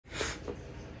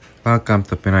Welcome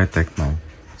to Pinoy Techman.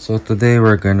 So today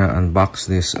we're gonna unbox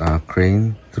this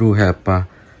Crane through Hepa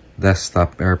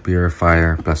desktop air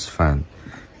purifier plus fan.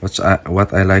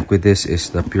 What I like with this is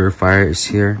the purifier is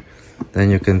here. Then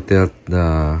you can tilt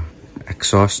the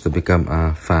exhaust to become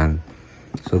a fan.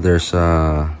 So there's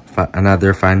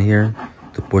another fan here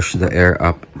to push the air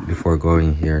up before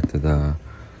going here to the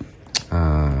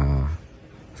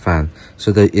fan.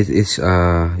 So it is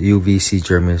UVC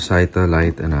Germicidal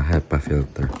light and a Hepa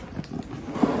filter.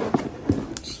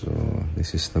 So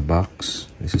this is the box.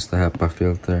 This is the Hepa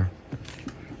filter.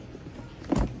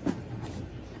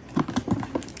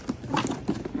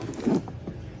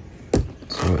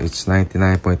 So it's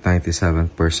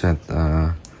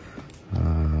 99.97%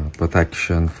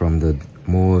 protection from the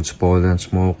molds, pollen,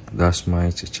 smoke, dust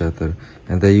mites, etc.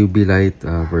 And the UV light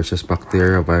versus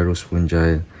bacteria, virus,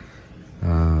 fungi,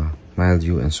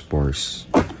 mildew, and spores.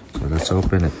 So let's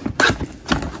open it.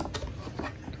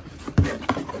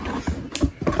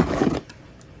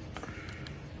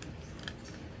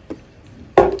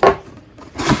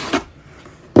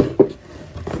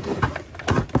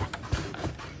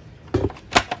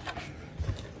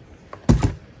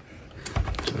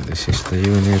 So this is the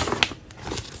unit.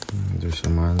 There's a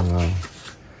manual.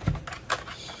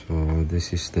 So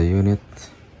this is the unit.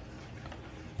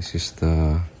 This is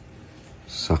the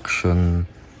suction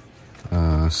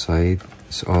side.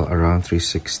 It's all around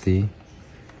 360,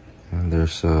 and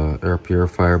there's a air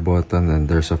purifier button, and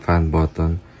there's a fan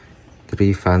button,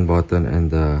 3 fan button,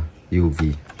 and the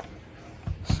UV.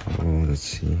 So let's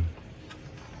see.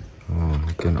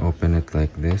 You can open it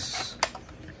like this.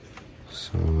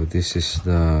 So this is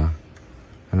the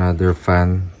another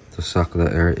fan to suck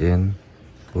the air in,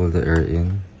 pull the air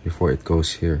in before it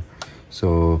goes here.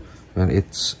 So when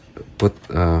it's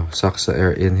sucks the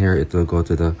air in here, it will go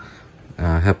to the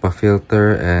Hepa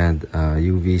filter and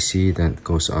UVC, then it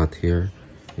goes out here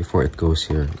before it goes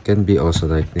here. It can be also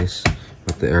like this,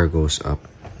 but the air goes up.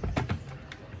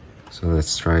 So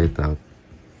let's try it out.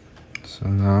 So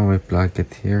now we plug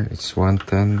it here. It's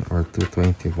 110 or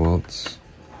 220 volts.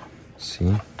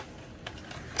 See?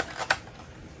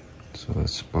 So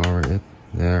let's power it.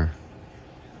 There.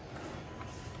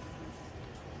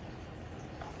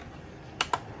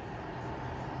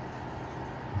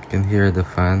 You can hear the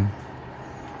fan.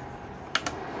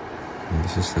 And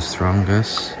this is the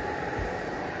strongest. You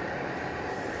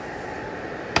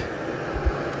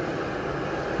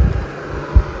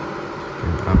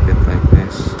can up it like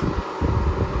this.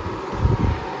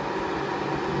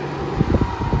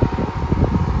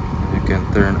 And you can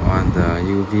turn on the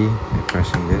UV by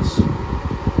pressing this.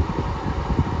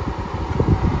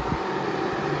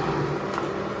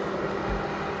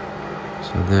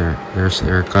 So there's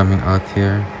air coming out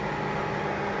here,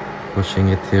 pushing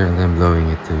it here, and then blowing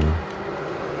it to you.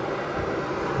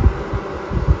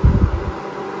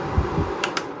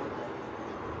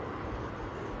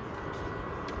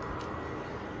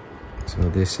 So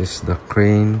this is the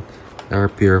Crane air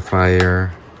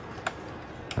purifier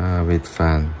with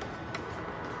fan.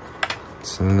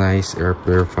 It's a nice air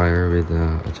purifier with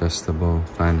an adjustable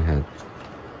fan head.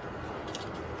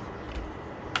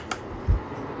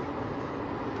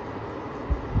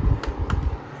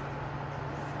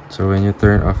 So when you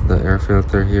turn off the air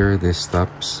filter here, this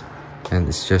stops, and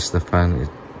it's just the fan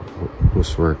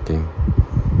who's working.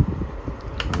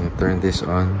 When you turn this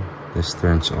on, this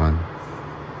turns on.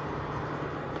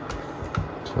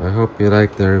 So I hope you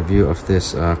like the review of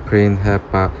this Crane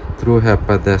Hepa through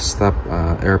Hepa desktop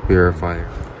air purifier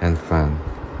and fan.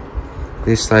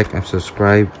 Please like and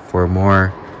subscribe for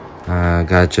more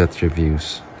gadget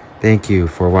reviews. Thank you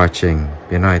for watching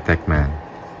Pinoy Techman.